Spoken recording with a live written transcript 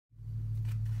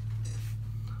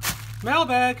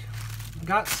Mailbag.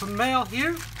 Got some mail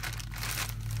here.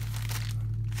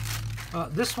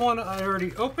 This one I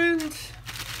already opened,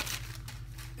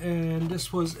 and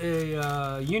this was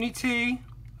a UNI-T.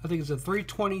 I think it's a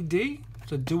 320D.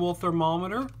 It's a dual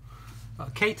thermometer,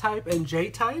 K-type and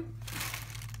J-type.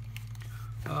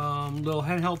 Little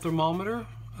handheld thermometer.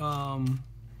 And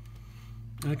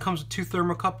it comes with 2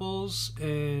 thermocouples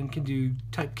and can do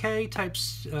type K, type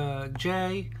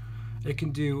J. It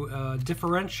can do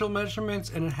differential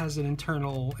measurements, and it has an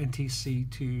internal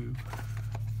NTC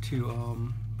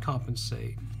to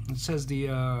compensate. It says the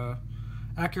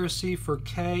accuracy for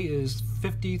K is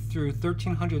 50 through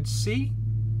 1300 C.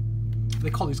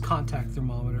 They call these contact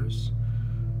thermometers,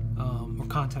 or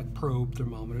contact probe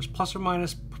thermometers, plus or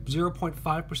minus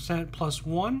 0.5% plus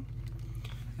 1.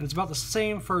 And it's about the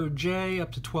same for J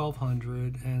up to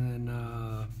 1200, and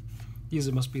then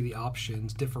these must be the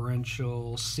options: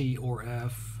 differential, C or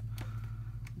F,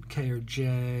 K or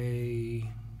J,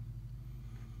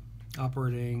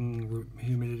 operating,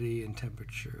 humidity, and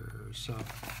temperature. So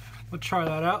we'll try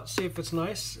that out, see if it's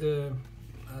nice. I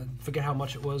forget how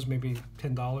much it was, maybe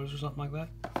 $10 or something like that.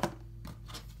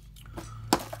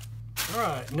 All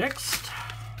right, next,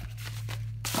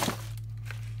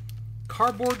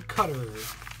 cardboard cutter.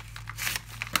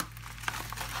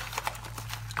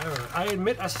 Alright, I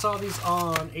admit I saw these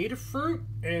on Adafruit,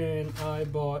 and I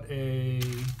bought it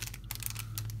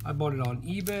on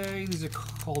eBay. These are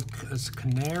called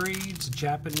CANARY. It's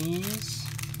Japanese.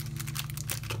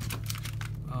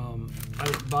 I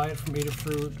buy it from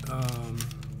Adafruit.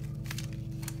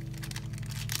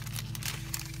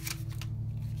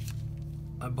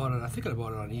 I think I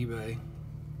bought it on eBay.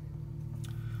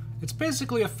 It's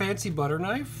basically a fancy butter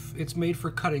knife. It's made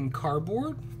for cutting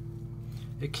cardboard.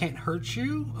 It can't hurt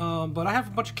you, but I have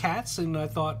a bunch of cats, and I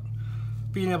thought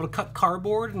being able to cut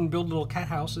cardboard and build little cat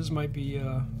houses might be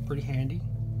pretty handy.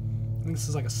 I think this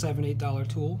is like a $7, $8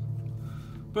 tool,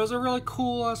 but it's a really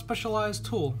cool specialized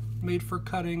tool made for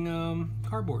cutting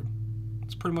cardboard.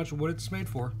 It's pretty much what it's made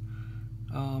for.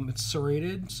 It's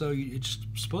serrated, so it's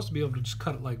supposed to be able to just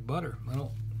cut it like butter. I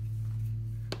don't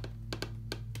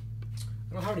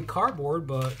have any cardboard,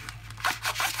 but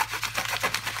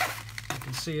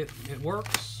see it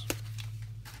works.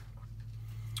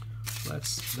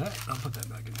 That's that. I'll put that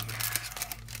back in here.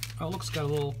 Oh, it looks got a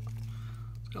little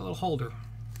holder.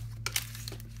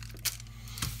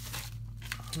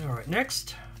 All right,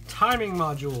 next, timing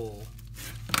module.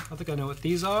 I think I know what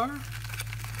these are.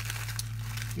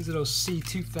 These are those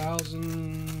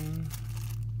C2005s,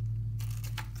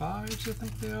 I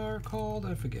think they are called.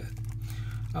 I forget.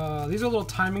 These are little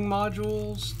timing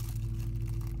modules.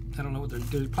 I don't know what they're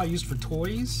probably used for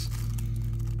toys,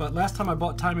 but last time I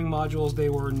bought timing modules, they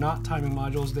were not timing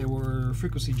modules, they were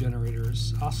frequency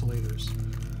generators, oscillators.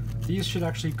 These should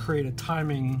actually create a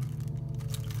timing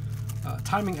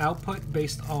output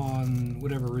based on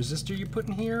whatever resistor you put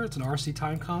in here. It's an RC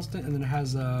time constant, and then it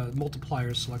has a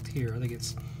multiplier select here. I think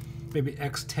it's maybe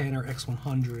X10 or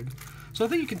X100. So I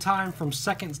think you can time from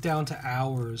seconds down to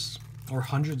hours or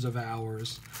hundreds of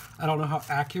hours. I don't know how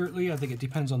accurately, I think it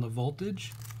depends on the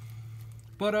voltage.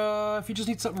 But if you just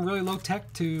need something really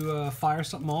low-tech to fire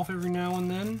something off every now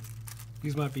and then,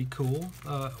 these might be cool.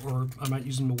 Or I might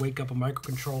use them to wake up a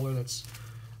microcontroller that's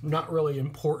not really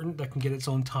important, that can get its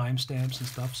own timestamps and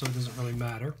stuff, so it doesn't really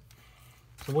matter.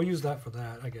 So we'll use that for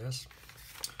that, I guess.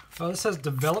 This says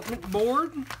development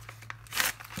board. I'm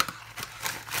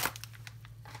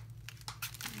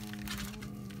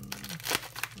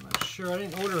not sure. I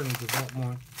didn't order any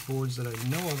development boards that I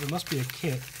know of. It must be a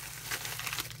kit.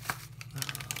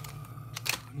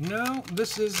 No,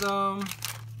 this is, alright,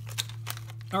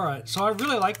 so I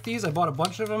really like these. I bought a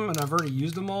bunch of them, and I've already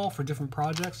used them all for different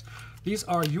projects. These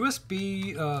are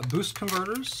USB boost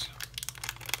converters.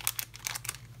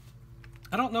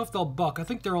 I don't know if they'll buck. I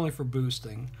think they're only for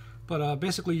boosting. But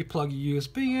basically, you plug your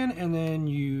USB in, and then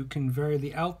you can vary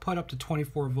the output up to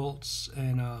 24 volts.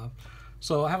 And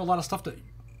so I have a lot of stuff that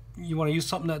you want to use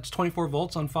something that's 24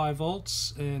 volts on 5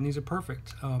 volts, and these are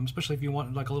perfect, especially if you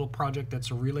want like a little project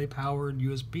that's a relay powered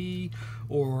USB,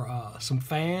 or some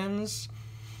fans,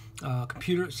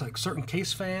 computers, like certain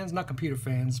case fans, not computer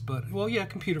fans, but well, yeah,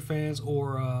 computer fans,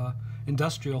 or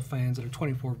industrial fans that are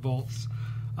 24 volts.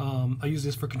 I use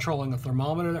this for controlling a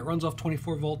thermometer that runs off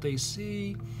 24 volt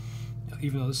AC.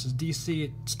 Even though this is DC,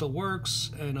 it still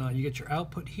works, and you get your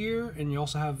output here, and you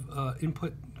also have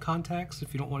input contacts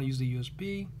if you don't want to use the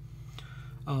USB.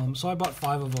 So I bought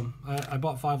 5 of them. I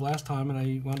bought 5 last time, and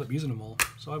I wound up using them all.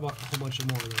 So I bought a whole bunch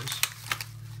of more of those.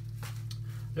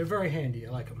 They're very handy.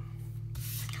 I like them.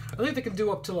 I think they can do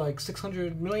up to like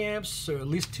 600 milliamps, or at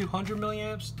least 200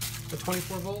 milliamps. at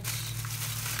 24 volts.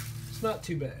 It's not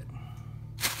too bad.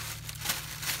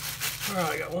 All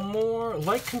right, I got one more.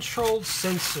 Light controlled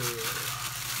sensor.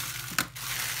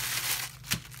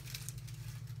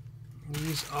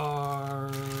 These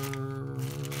are...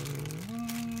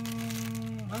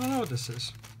 I don't know what this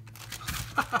is.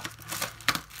 I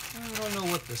don't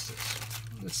know what this is.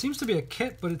 It seems to be a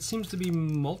kit, but it seems to be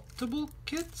multiple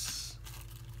kits.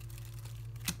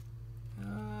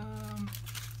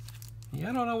 Yeah,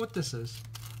 I don't know what this is.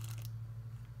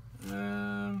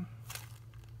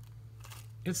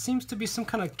 It seems to be some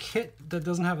kind of kit that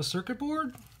doesn't have a circuit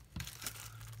board.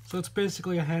 So it's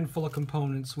basically a handful of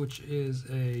components, which is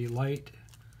a light,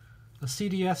 a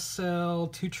CDS cell,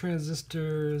 2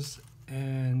 transistors,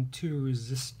 and 2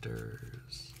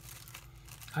 resistors.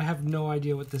 I have no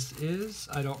idea what this is.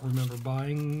 I don't remember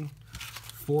buying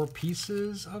 4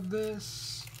 pieces of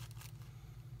this.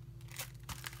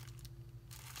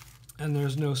 And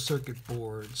there's no circuit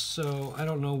board, so I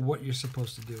don't know what you're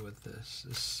supposed to do with this.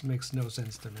 This makes no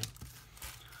sense to me.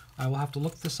 I will have to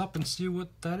look this up and see what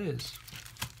that is.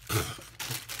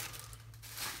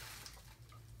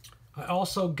 I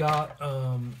also got,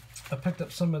 I picked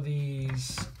up some of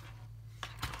these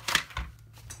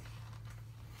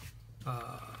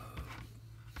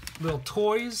little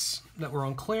toys that were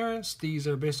on clearance. These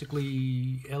are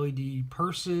basically LED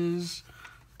purses,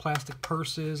 plastic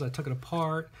purses. I took it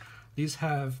apart. These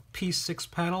have P6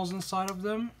 panels inside of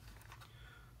them,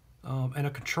 and a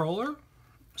controller.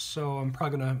 So I'm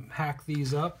probably gonna hack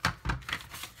these up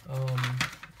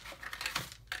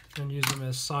and use them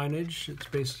as signage. It's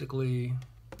basically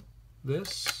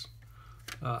this,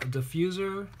 a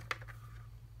diffuser.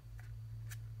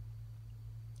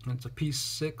 It's a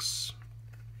P6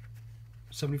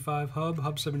 75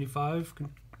 hub 75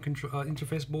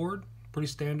 interface board, pretty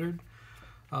standard.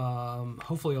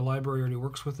 Hopefully a library already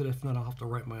works with it. If not, I'll have to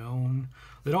write my own.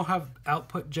 They don't have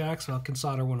output jacks, so I can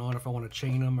solder one on if I want to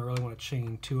chain them. I really want to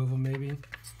chain 2 of them maybe.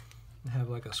 Have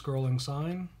like a scrolling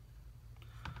sign.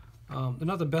 They're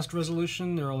not the best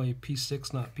resolution. They're only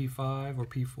P6, not P5 or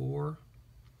P4.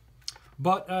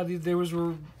 But they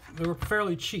were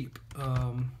fairly cheap.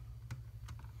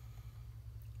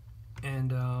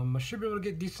 And I should be able to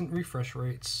get decent refresh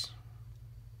rates.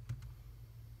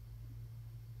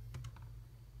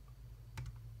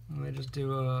 And they just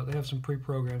do, they have some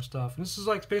pre-programmed stuff. And this is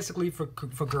like basically for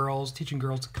girls, teaching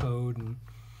girls to code and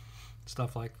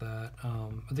stuff like that.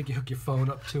 I think you hook your phone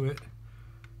up to it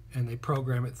and they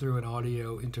program it through an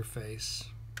audio interface.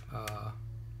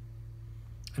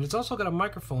 And it's also got a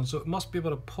microphone, so it must be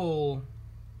able to pull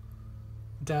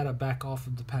data back off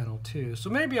of the panel too. So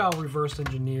maybe I'll reverse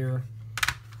engineer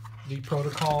the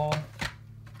protocol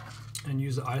and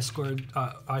use the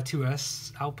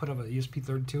I2S output of a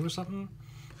ESP32 or something.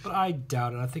 But I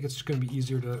doubt it. I think it's going to be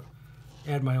easier to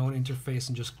add my own interface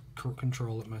and just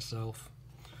control it myself.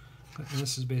 And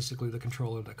this is basically the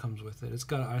controller that comes with it. It's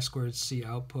got an I2C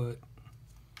output,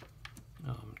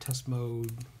 test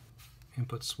mode,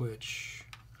 input switch,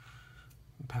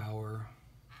 power,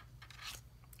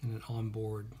 and an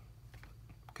onboard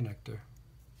connector.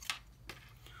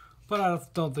 But I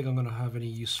don't think I'm going to have any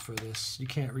use for this. You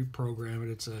can't reprogram it.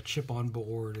 It's a chip on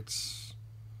board. It's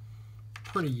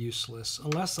pretty useless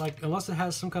unless it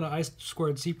has some kind of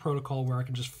I2C protocol where I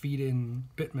can just feed in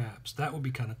bitmaps. That would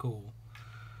be kind of cool.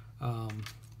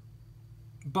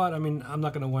 But I mean, I'm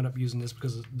not going to wind up using this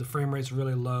because the frame rate's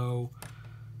really low,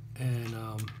 and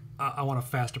I want a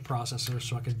faster processor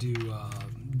so I could do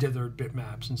dithered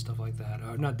bitmaps and stuff like that.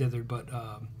 Not dithered, but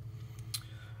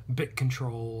bit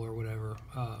control or whatever.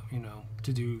 You know,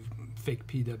 to do fake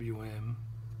PWM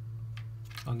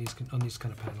on these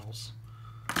kind of panels.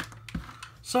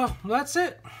 So that's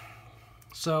it.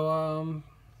 So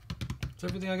that's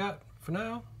everything I got for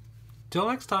now. Till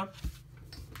next time.